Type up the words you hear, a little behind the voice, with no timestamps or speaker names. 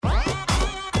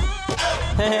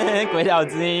鬼岛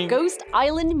之音 Ghost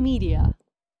Island Media.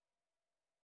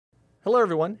 Hello,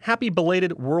 everyone. Happy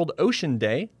belated World Ocean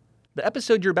Day. The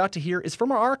episode you're about to hear is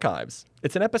from our archives.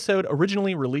 It's an episode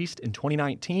originally released in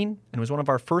 2019 and was one of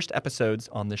our first episodes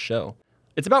on this show.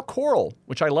 It's about coral,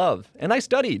 which I love, and I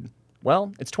studied.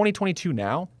 Well, it's 2022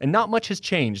 now, and not much has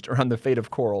changed around the fate of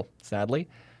coral, sadly.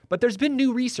 But there's been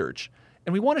new research,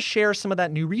 and we want to share some of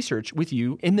that new research with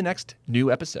you in the next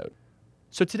new episode.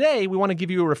 So today, we want to give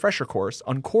you a refresher course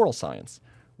on coral science.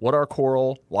 What are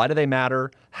coral? Why do they matter?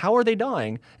 How are they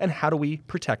dying? And how do we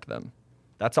protect them?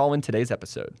 That's all in today's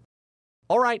episode.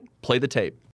 All right, play the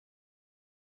tape.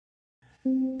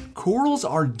 Corals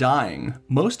are dying.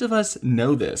 Most of us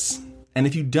know this. And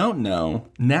if you don't know,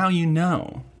 now you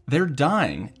know. They're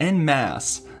dying en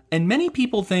masse. And many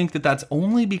people think that that's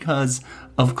only because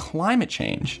of climate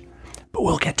change. But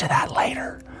we'll get to that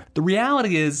later. The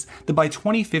reality is that by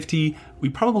 2050, we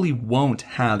probably won't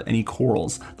have any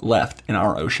corals left in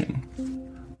our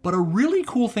ocean. But a really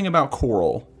cool thing about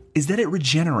coral is that it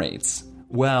regenerates.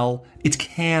 Well, it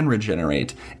can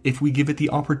regenerate if we give it the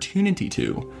opportunity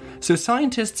to. So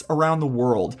scientists around the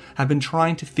world have been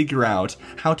trying to figure out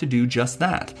how to do just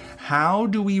that. How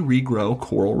do we regrow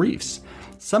coral reefs?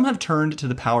 Some have turned to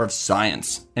the power of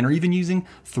science and are even using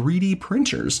 3D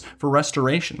printers for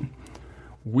restoration.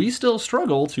 We still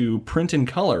struggle to print in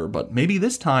color, but maybe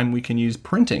this time we can use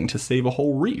printing to save a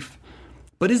whole reef.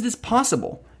 But is this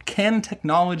possible? Can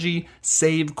technology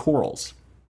save corals?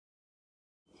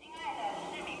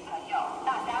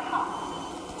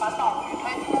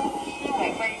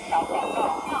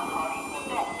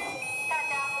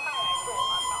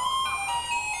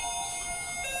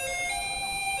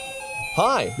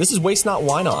 Hi, this is Waste Not,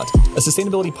 Why Not, a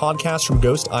sustainability podcast from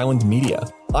Ghost Island Media.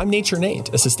 I'm Nature Nate,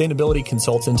 a sustainability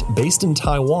consultant based in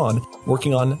Taiwan,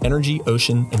 working on energy,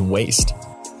 ocean, and waste.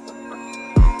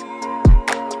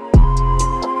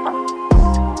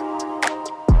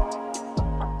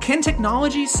 Can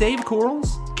technology save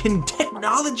corals? Can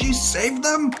technology save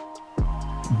them?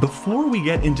 Before we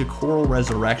get into coral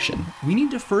resurrection, we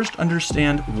need to first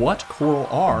understand what coral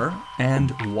are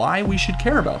and why we should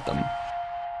care about them.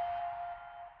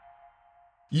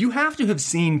 You have to have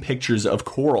seen pictures of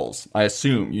corals. I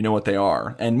assume you know what they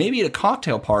are. And maybe at a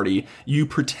cocktail party, you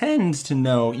pretend to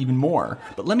know even more.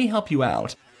 But let me help you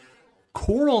out.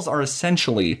 Corals are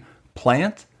essentially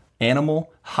plant,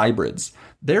 animal hybrids.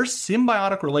 Their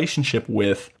symbiotic relationship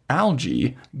with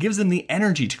algae gives them the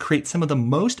energy to create some of the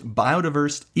most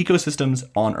biodiverse ecosystems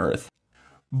on Earth.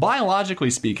 Biologically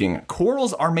speaking,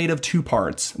 corals are made of two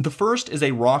parts. The first is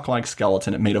a rock-like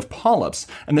skeleton made of polyps,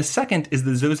 and the second is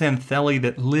the zooxanthellae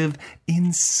that live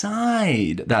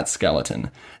inside that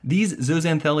skeleton. These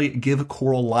zooxanthellae give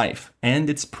coral life, and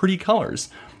its pretty colors.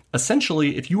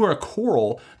 Essentially, if you are a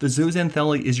coral, the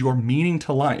zooxanthellae is your meaning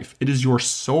to life. It is your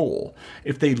soul.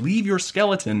 If they leave your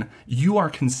skeleton, you are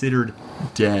considered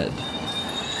dead.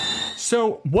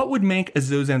 So, what would make a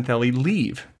zooxanthellae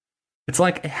leave? It's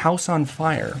like a house on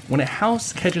fire. When a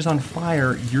house catches on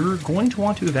fire, you're going to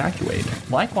want to evacuate.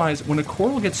 Likewise, when a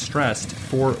coral gets stressed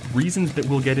for reasons that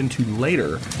we'll get into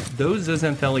later, those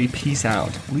zooxanthellae peace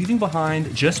out, leaving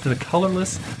behind just the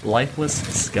colorless, lifeless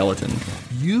skeleton.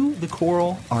 You, the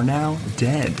coral, are now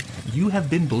dead. You have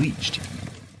been bleached.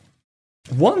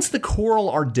 Once the coral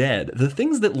are dead, the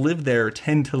things that live there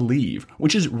tend to leave,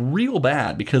 which is real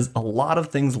bad because a lot of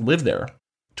things live there.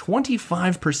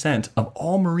 25% of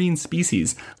all marine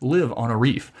species live on a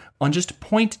reef, on just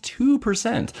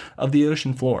 0.2% of the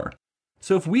ocean floor.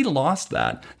 So if we lost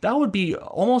that, that would be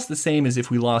almost the same as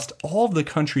if we lost all of the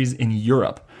countries in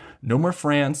Europe. No more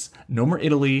France, no more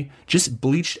Italy, just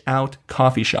bleached out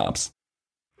coffee shops.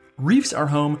 Reefs are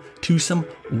home to some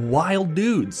wild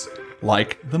dudes,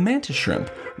 like the mantis shrimp,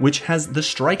 which has the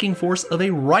striking force of a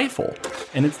rifle,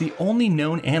 and it's the only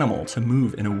known animal to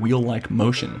move in a wheel-like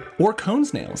motion. Or cone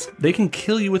snails. They can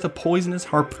kill you with a poisonous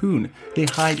harpoon they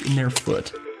hide in their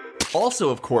foot. Also,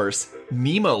 of course,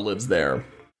 Nemo lives there.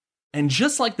 And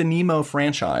just like the Nemo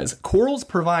franchise, corals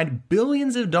provide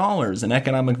billions of dollars in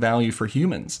economic value for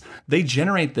humans. They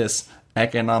generate this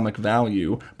economic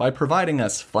value by providing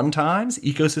us fun times,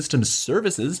 ecosystem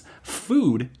services,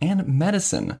 food, and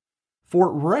medicine. For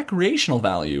recreational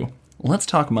value, let's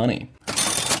talk money.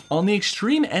 On the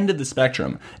extreme end of the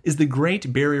spectrum is the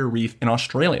Great Barrier Reef in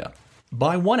Australia.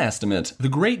 By one estimate, the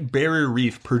Great Barrier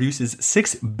Reef produces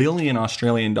 6 billion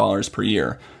Australian dollars per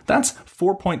year. That's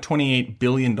 $4.28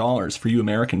 billion for you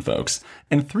American folks,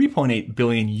 and 3.8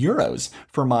 billion euros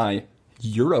for my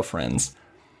Euro friends.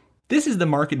 This is the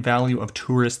market value of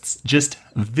tourists just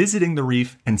visiting the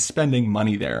reef and spending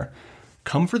money there.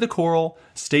 Come for the coral,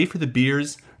 stay for the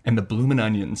beers, and the bloomin'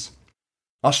 onions.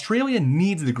 Australia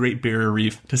needs the Great Barrier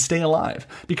Reef to stay alive,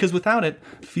 because without it,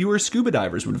 fewer scuba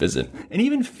divers would visit, and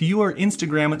even fewer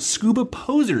Instagram scuba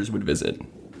posers would visit.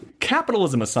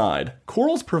 Capitalism aside,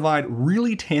 corals provide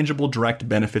really tangible direct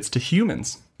benefits to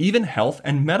humans, even health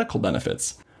and medical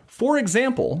benefits. For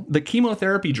example, the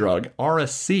chemotherapy drug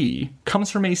RSC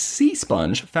comes from a sea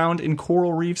sponge found in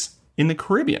coral reefs in the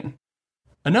Caribbean.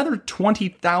 Another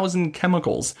 20,000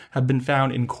 chemicals have been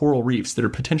found in coral reefs that are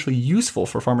potentially useful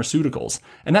for pharmaceuticals,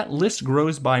 and that list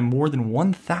grows by more than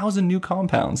 1,000 new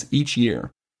compounds each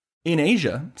year. In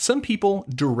Asia, some people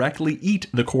directly eat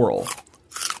the coral.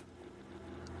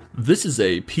 This is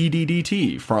a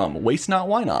PDDT from Waste Not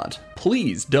Why Not.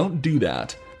 Please don't do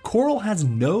that. Coral has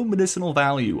no medicinal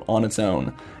value on its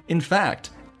own. In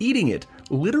fact, eating it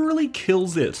literally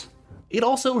kills it. It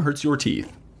also hurts your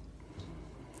teeth.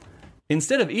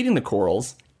 Instead of eating the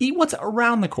corals, eat what's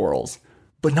around the corals.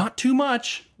 But not too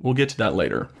much. We'll get to that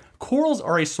later. Corals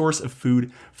are a source of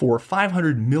food for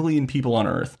 500 million people on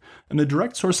Earth, and a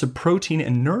direct source of protein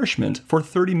and nourishment for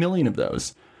 30 million of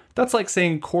those. That's like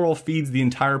saying coral feeds the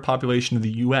entire population of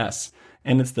the US,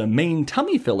 and it's the main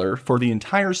tummy filler for the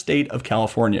entire state of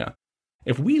California.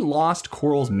 If we lost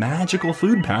corals' magical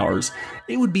food powers,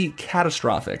 it would be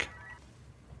catastrophic.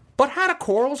 But how do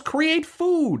corals create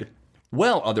food?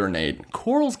 Well, Other Nate,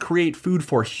 corals create food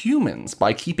for humans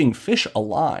by keeping fish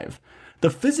alive. The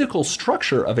physical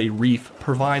structure of a reef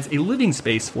provides a living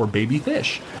space for baby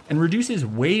fish and reduces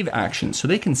wave action so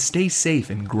they can stay safe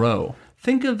and grow.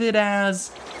 Think of it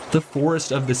as the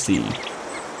forest of the sea.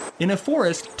 In a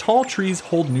forest, tall trees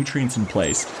hold nutrients in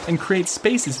place and create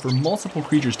spaces for multiple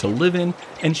creatures to live in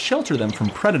and shelter them from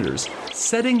predators,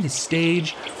 setting the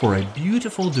stage for a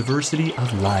beautiful diversity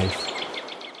of life.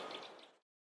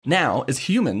 Now, as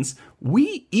humans,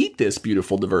 we eat this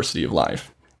beautiful diversity of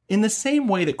life. In the same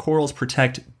way that corals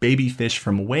protect baby fish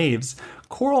from waves,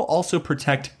 coral also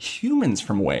protect humans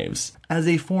from waves as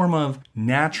a form of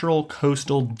natural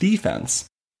coastal defense.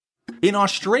 In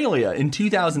Australia in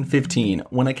 2015,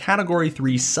 when a Category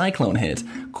 3 cyclone hit,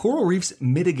 coral reefs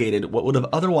mitigated what would have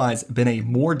otherwise been a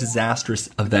more disastrous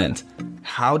event.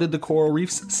 How did the coral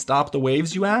reefs stop the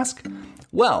waves, you ask?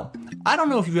 Well, I don't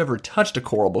know if you've ever touched a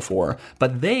coral before,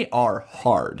 but they are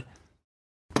hard.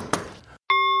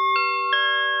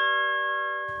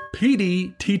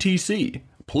 PDTTC,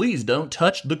 please don't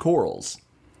touch the corals.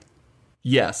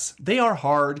 Yes, they are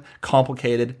hard,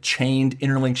 complicated, chained,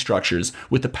 interlinked structures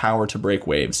with the power to break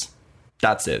waves.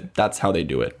 That's it. That's how they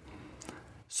do it.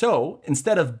 So,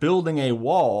 instead of building a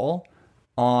wall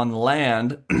on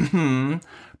land,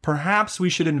 perhaps we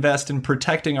should invest in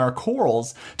protecting our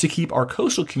corals to keep our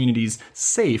coastal communities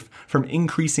safe from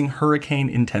increasing hurricane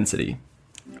intensity.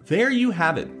 There you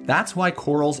have it. That's why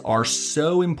corals are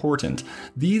so important.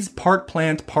 These part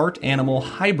plant, part animal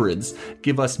hybrids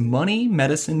give us money,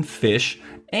 medicine, fish,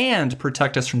 and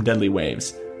protect us from deadly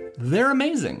waves. They're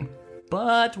amazing,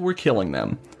 but we're killing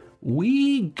them.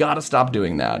 We gotta stop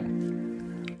doing that.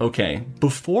 Okay,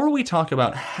 before we talk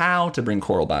about how to bring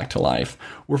coral back to life,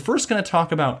 we're first going to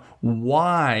talk about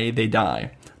why they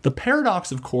die. The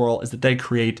paradox of coral is that they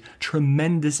create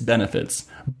tremendous benefits,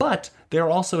 but they are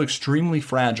also extremely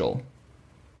fragile.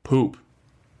 Poop.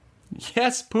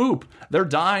 Yes, poop. They're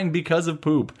dying because of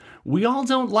poop. We all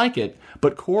don't like it,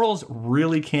 but corals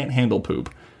really can't handle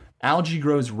poop. Algae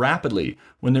grows rapidly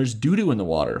when there's doo-doo in the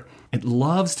water. It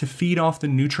loves to feed off the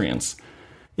nutrients.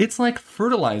 It's like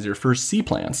fertilizer for sea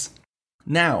plants.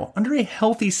 Now, under a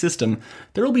healthy system,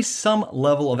 there will be some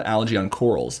level of algae on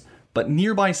corals, but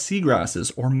nearby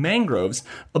seagrasses or mangroves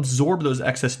absorb those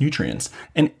excess nutrients,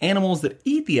 and animals that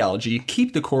eat the algae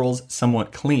keep the corals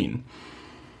somewhat clean.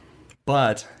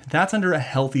 But that's under a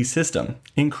healthy system.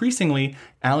 Increasingly,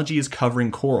 algae is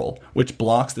covering coral, which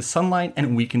blocks the sunlight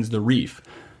and weakens the reef.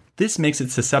 This makes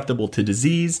it susceptible to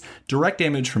disease, direct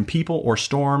damage from people or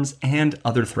storms, and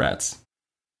other threats.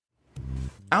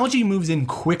 Algae moves in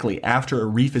quickly after a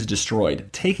reef is destroyed,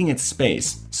 taking its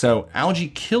space. So algae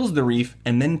kills the reef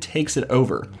and then takes it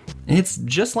over. It's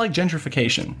just like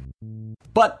gentrification.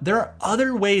 But there are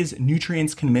other ways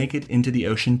nutrients can make it into the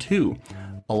ocean too.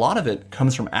 A lot of it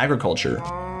comes from agriculture.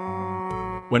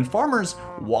 When farmers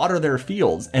water their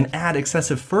fields and add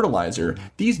excessive fertilizer,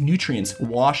 these nutrients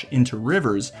wash into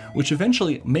rivers, which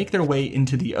eventually make their way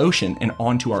into the ocean and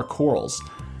onto our corals.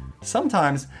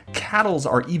 Sometimes cattle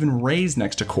are even raised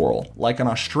next to coral, like in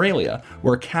Australia,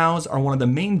 where cows are one of the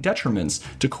main detriments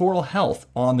to coral health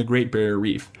on the Great Barrier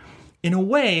Reef. In a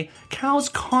way, cows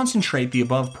concentrate the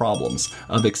above problems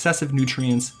of excessive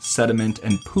nutrients, sediment,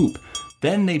 and poop.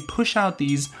 Then they push out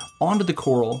these onto the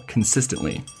coral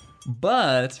consistently.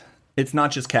 But it's not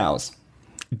just cows.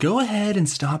 Go ahead and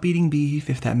stop eating beef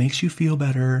if that makes you feel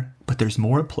better, but there's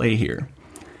more at play here.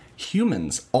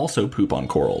 Humans also poop on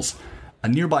corals. A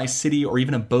nearby city or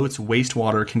even a boat's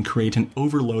wastewater can create an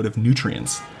overload of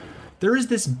nutrients. There is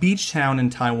this beach town in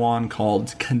Taiwan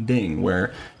called Kending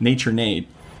where Nature Nate,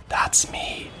 that's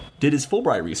me, did his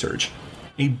Fulbright research.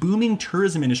 A booming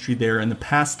tourism industry there in the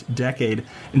past decade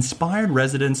inspired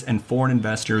residents and foreign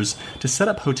investors to set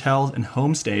up hotels and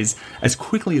homestays as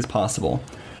quickly as possible.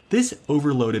 This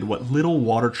overloaded what little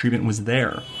water treatment was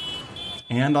there.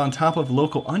 And on top of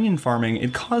local onion farming,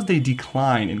 it caused a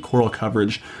decline in coral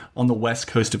coverage on the west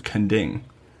coast of Kending.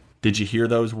 Did you hear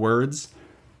those words?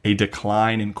 A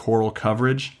decline in coral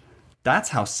coverage? That's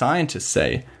how scientists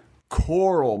say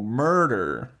coral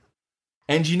murder.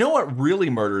 And you know what really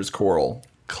murders coral?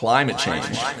 Climate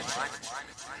change.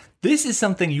 This is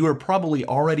something you are probably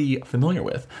already familiar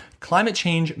with. Climate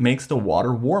change makes the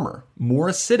water warmer, more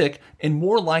acidic, and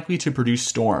more likely to produce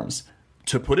storms.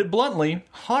 To put it bluntly,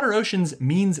 hotter oceans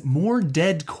means more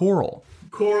dead coral.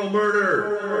 Coral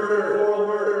murder.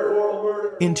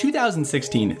 In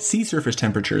 2016, sea surface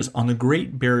temperatures on the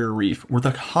Great Barrier Reef were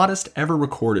the hottest ever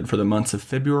recorded for the months of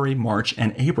February, March,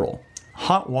 and April.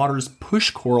 Hot waters push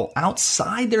coral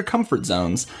outside their comfort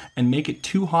zones and make it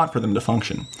too hot for them to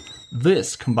function.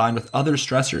 This, combined with other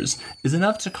stressors, is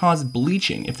enough to cause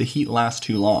bleaching if the heat lasts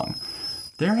too long.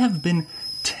 There have been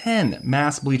 10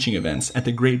 mass bleaching events at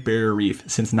the Great Barrier Reef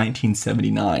since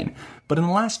 1979, but in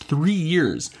the last 3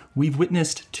 years, we've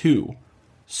witnessed 2.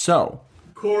 So,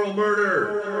 coral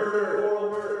murder!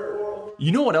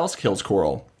 You know what else kills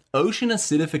coral? Ocean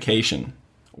acidification.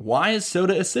 Why is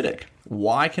soda acidic?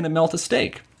 Why can it melt a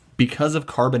steak? Because of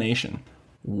carbonation.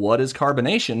 What is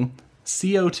carbonation?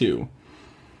 CO2.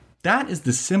 That is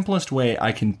the simplest way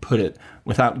I can put it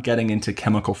without getting into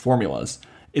chemical formulas.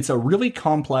 It's a really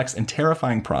complex and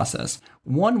terrifying process,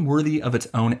 one worthy of its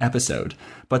own episode.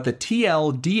 But the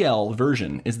TLDL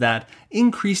version is that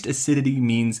increased acidity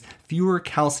means fewer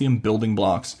calcium building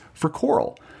blocks for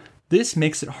coral. This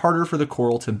makes it harder for the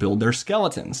coral to build their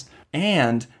skeletons.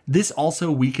 And this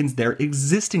also weakens their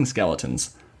existing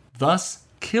skeletons, thus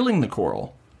killing the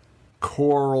coral.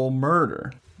 Coral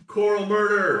murder. Coral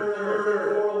murder.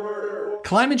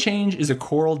 Climate change is a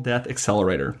coral death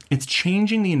accelerator. It's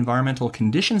changing the environmental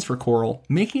conditions for coral,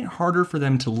 making it harder for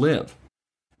them to live.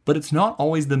 But it's not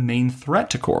always the main threat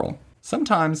to coral.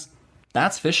 Sometimes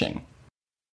that's fishing.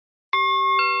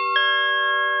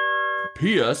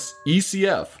 P.S.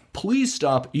 ECF, please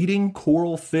stop eating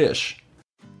coral fish.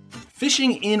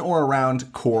 Fishing in or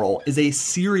around coral is a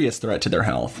serious threat to their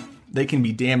health. They can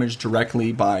be damaged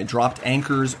directly by dropped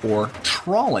anchors or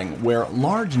trawling, where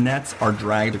large nets are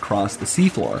dragged across the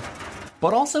seafloor,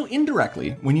 but also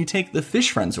indirectly when you take the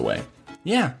fish friends away.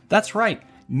 Yeah, that's right.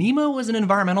 Nemo was an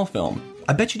environmental film.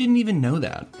 I bet you didn't even know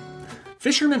that.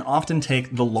 Fishermen often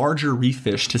take the larger reef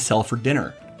fish to sell for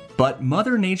dinner, but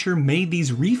Mother Nature made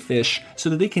these reef fish so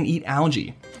that they can eat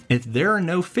algae. If there are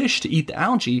no fish to eat the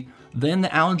algae, then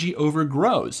the algae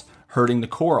overgrows, hurting the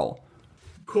coral.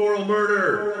 Coral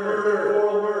murder.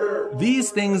 These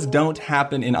things don't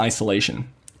happen in isolation.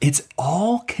 It's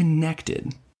all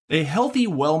connected. A healthy,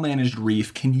 well-managed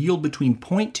reef can yield between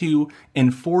 0.2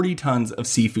 and 40 tons of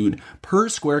seafood per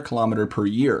square kilometer per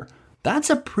year. That's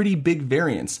a pretty big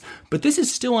variance, but this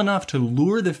is still enough to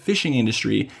lure the fishing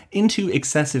industry into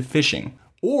excessive fishing,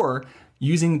 or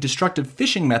using destructive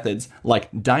fishing methods like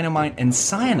dynamite and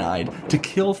cyanide to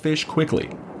kill fish quickly.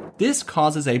 This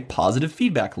causes a positive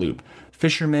feedback loop.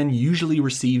 Fishermen usually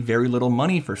receive very little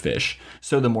money for fish,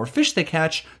 so the more fish they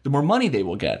catch, the more money they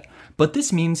will get. But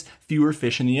this means fewer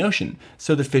fish in the ocean,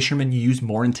 so the fishermen use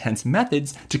more intense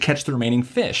methods to catch the remaining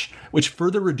fish, which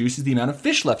further reduces the amount of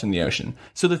fish left in the ocean,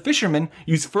 so the fishermen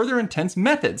use further intense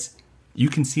methods. You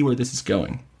can see where this is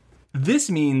going. This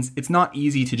means it's not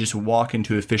easy to just walk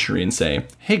into a fishery and say,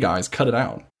 "Hey guys, cut it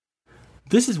out."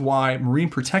 This is why marine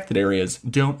protected areas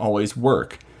don't always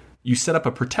work. You set up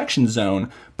a protection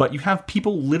zone, but you have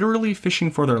people literally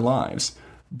fishing for their lives.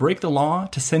 Break the law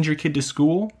to send your kid to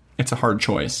school? It's a hard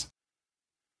choice.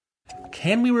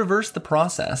 Can we reverse the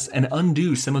process and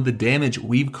undo some of the damage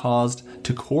we've caused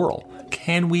to coral?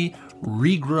 Can we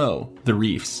regrow the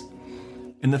reefs?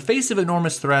 In the face of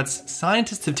enormous threats,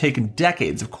 scientists have taken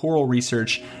decades of coral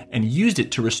research and used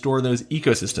it to restore those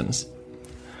ecosystems.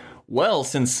 Well,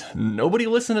 since nobody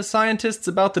listened to scientists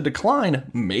about the decline,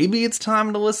 maybe it's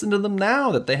time to listen to them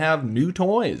now that they have new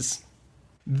toys.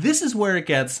 This is where it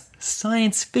gets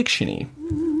science fiction-y.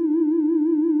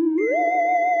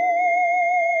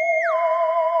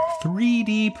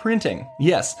 3D printing.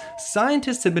 Yes,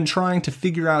 scientists have been trying to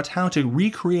figure out how to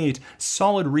recreate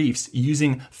solid reefs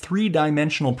using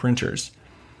three-dimensional printers.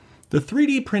 The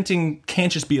 3D printing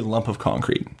can't just be a lump of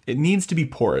concrete. It needs to be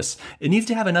porous. It needs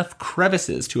to have enough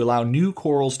crevices to allow new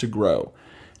corals to grow.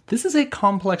 This is a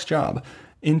complex job.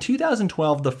 In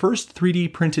 2012, the first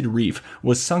 3D printed reef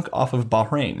was sunk off of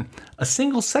Bahrain. A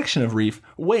single section of reef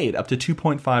weighed up to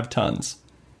 2.5 tons.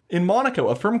 In Monaco,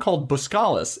 a firm called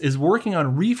Boskalis is working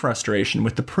on reef restoration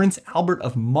with the Prince Albert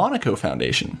of Monaco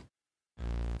Foundation.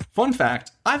 Fun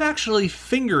fact, I've actually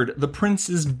fingered the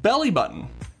prince's belly button.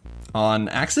 On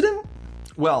accident?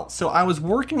 Well, so I was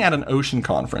working at an ocean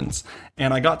conference,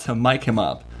 and I got to mic him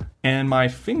up, and my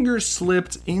finger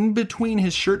slipped in between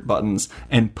his shirt buttons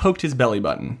and poked his belly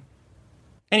button.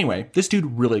 Anyway, this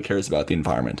dude really cares about the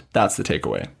environment. That's the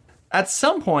takeaway. At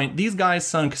some point, these guys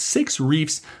sunk 6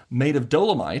 reefs made of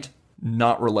dolomite,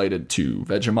 not related to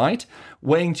Vegemite,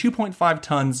 weighing 2.5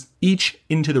 tons each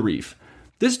into the reef.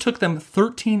 This took them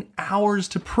 13 hours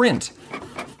to print,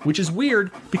 which is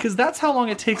weird because that's how long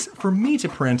it takes for me to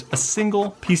print a single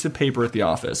piece of paper at the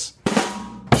office.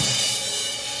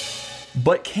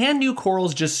 But can new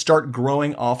corals just start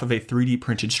growing off of a 3D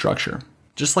printed structure?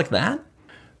 Just like that?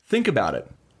 Think about it.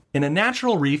 In a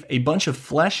natural reef, a bunch of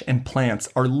flesh and plants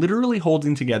are literally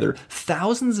holding together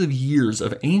thousands of years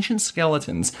of ancient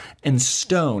skeletons and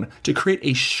stone to create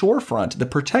a shorefront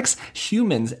that protects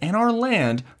humans and our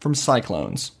land from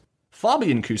cyclones.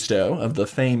 Fabien Cousteau, of the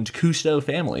famed Cousteau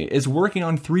family, is working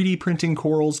on 3D printing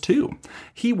corals too.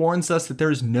 He warns us that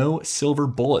there is no silver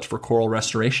bullet for coral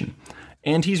restoration.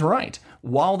 And he's right.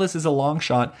 While this is a long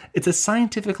shot, it's a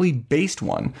scientifically based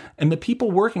one, and the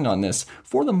people working on this,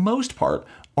 for the most part,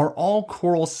 are all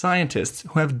coral scientists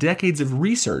who have decades of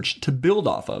research to build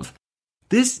off of.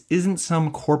 This isn't some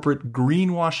corporate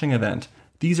greenwashing event.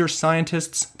 These are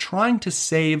scientists trying to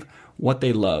save what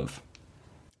they love.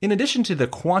 In addition to the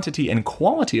quantity and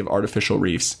quality of artificial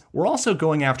reefs, we're also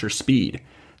going after speed.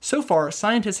 So far,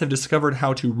 scientists have discovered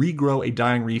how to regrow a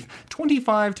dying reef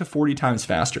 25 to 40 times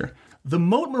faster. The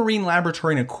Mote Marine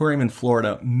Laboratory and Aquarium in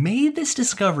Florida made this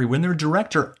discovery when their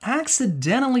director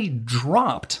accidentally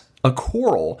dropped a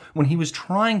coral when he was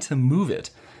trying to move it.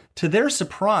 To their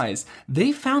surprise,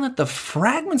 they found that the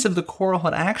fragments of the coral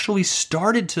had actually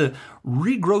started to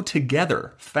regrow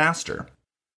together faster.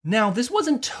 Now, this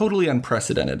wasn't totally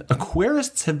unprecedented.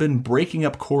 Aquarists have been breaking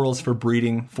up corals for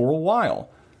breeding for a while.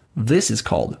 This is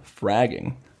called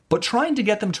fragging. But trying to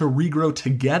get them to regrow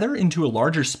together into a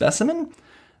larger specimen?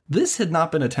 This had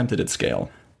not been attempted at scale.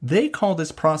 They call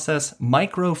this process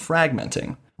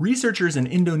microfragmenting. Researchers in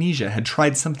Indonesia had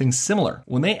tried something similar.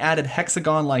 When they added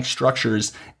hexagon-like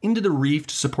structures into the reef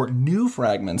to support new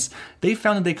fragments, they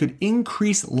found that they could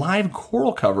increase live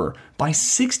coral cover by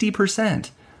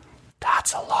 60%.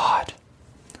 That's a lot.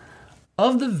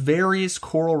 Of the various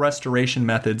coral restoration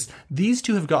methods, these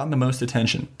two have gotten the most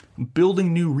attention.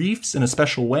 Building new reefs in a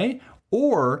special way,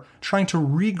 or trying to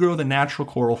regrow the natural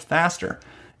coral faster.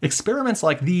 Experiments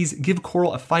like these give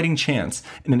coral a fighting chance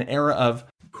in an era of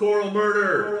coral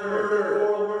murder.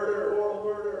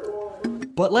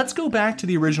 But let's go back to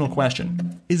the original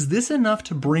question. Is this enough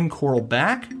to bring coral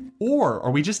back, or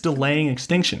are we just delaying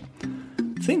extinction?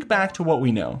 Think back to what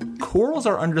we know. Corals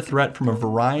are under threat from a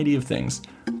variety of things.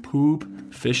 Poop,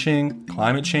 fishing,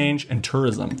 climate change, and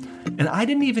tourism. And I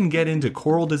didn't even get into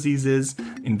coral diseases,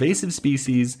 invasive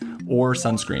species, or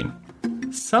sunscreen.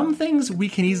 Some things we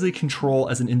can easily control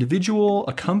as an individual,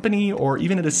 a company, or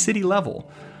even at a city level.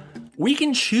 We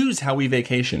can choose how we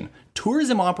vacation.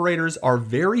 Tourism operators are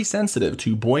very sensitive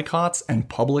to boycotts and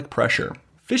public pressure.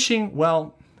 Fishing,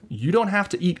 well, you don't have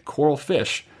to eat coral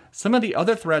fish. Some of the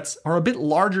other threats are a bit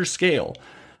larger scale,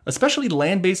 especially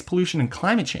land-based pollution and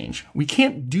climate change. We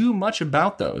can't do much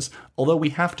about those, although we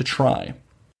have to try.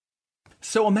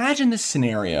 So imagine this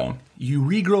scenario. You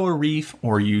regrow a reef,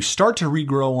 or you start to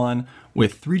regrow one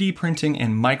with 3D printing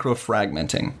and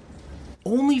microfragmenting,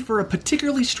 only for a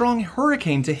particularly strong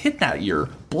hurricane to hit that year,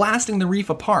 blasting the reef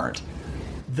apart.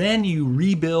 Then you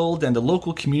rebuild, and the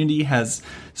local community has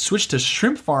switched to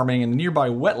shrimp farming in the nearby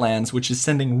wetlands, which is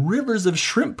sending rivers of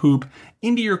shrimp poop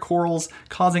into your corals,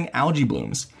 causing algae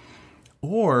blooms.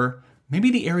 Or maybe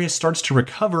the area starts to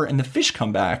recover and the fish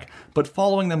come back, but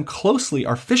following them closely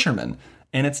are fishermen,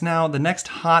 and it's now the next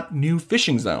hot new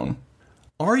fishing zone.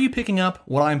 Are you picking up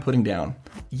what I'm putting down?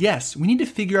 Yes, we need to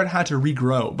figure out how to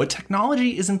regrow, but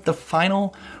technology isn't the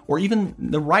final or even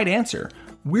the right answer.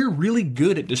 We're really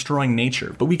good at destroying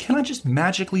nature, but we cannot just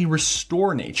magically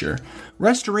restore nature.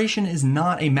 Restoration is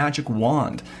not a magic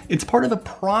wand. It's part of a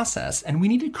process, and we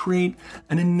need to create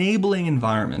an enabling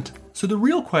environment. So the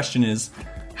real question is,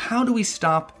 how do we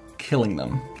stop killing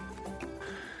them?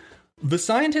 The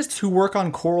scientists who work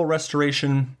on coral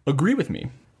restoration agree with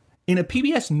me. In a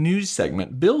PBS News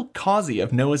segment, Bill Causey of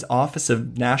NOAA's Office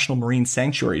of National Marine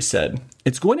Sanctuaries said,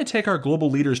 "It's going to take our global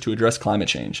leaders to address climate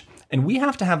change, and we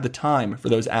have to have the time for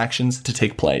those actions to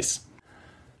take place."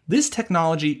 This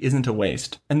technology isn't a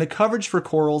waste, and the coverage for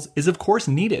corals is of course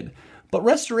needed, but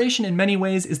restoration in many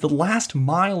ways is the last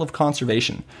mile of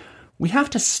conservation. We have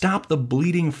to stop the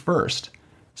bleeding first.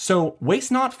 So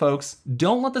waste not, folks.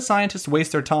 Don't let the scientists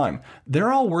waste their time.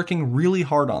 They're all working really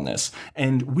hard on this,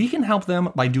 and we can help them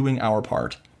by doing our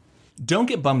part. Don't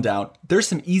get bummed out. There's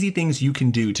some easy things you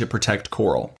can do to protect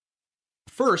coral.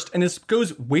 First, and this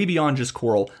goes way beyond just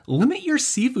coral, limit your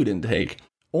seafood intake.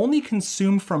 Only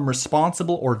consume from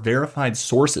responsible or verified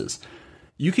sources.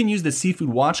 You can use the Seafood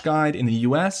Watch Guide in the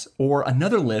US or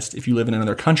another list if you live in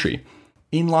another country.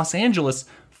 In Los Angeles,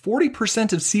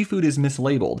 40% of seafood is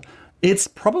mislabeled. It's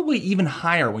probably even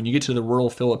higher when you get to the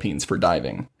rural Philippines for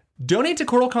diving. Donate to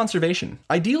coral conservation.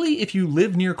 Ideally, if you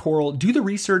live near coral, do the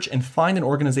research and find an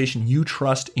organization you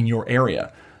trust in your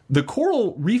area. The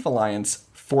Coral Reef Alliance,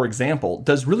 for example,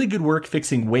 does really good work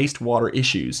fixing wastewater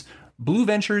issues. Blue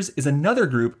Ventures is another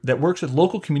group that works with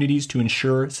local communities to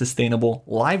ensure sustainable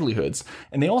livelihoods,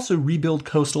 and they also rebuild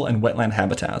coastal and wetland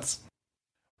habitats.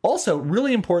 Also,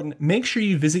 really important, make sure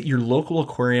you visit your local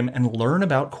aquarium and learn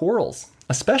about corals,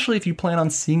 especially if you plan on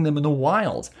seeing them in the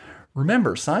wild.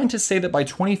 Remember, scientists say that by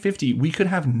 2050, we could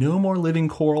have no more living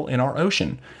coral in our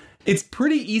ocean. It's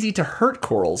pretty easy to hurt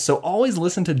corals, so always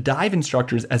listen to dive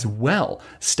instructors as well.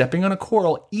 Stepping on a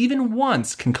coral even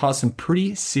once can cause some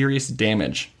pretty serious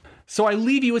damage. So I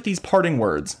leave you with these parting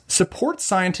words. Support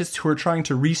scientists who are trying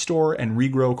to restore and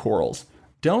regrow corals.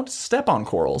 Don't step on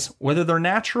corals, whether they're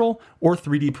natural or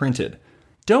 3D printed.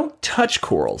 Don't touch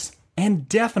corals. And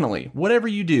definitely, whatever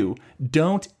you do,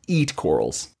 don't eat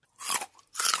corals.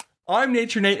 I'm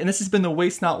Nature Nate, and this has been the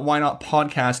Waste Not, Why Not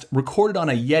podcast, recorded on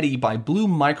a Yeti by Blue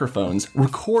Microphones,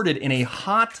 recorded in a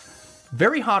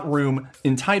very hot room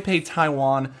in Taipei,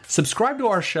 Taiwan. Subscribe to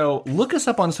our show, look us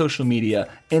up on social media,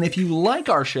 and if you like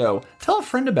our show, tell a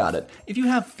friend about it. If you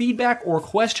have feedback or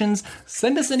questions,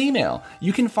 send us an email.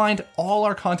 You can find all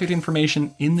our contact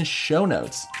information in the show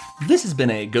notes. This has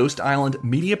been a Ghost Island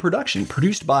media production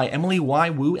produced by Emily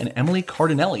Y. Wu and Emily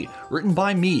Cardinelli, written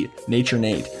by me, Nature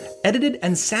Nate, edited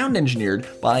and sound engineered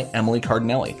by Emily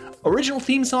Cardinelli. Original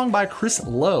theme song by Chris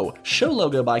Lowe, show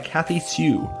logo by Kathy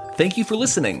Sue. Thank you for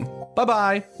listening.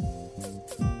 Bye-bye.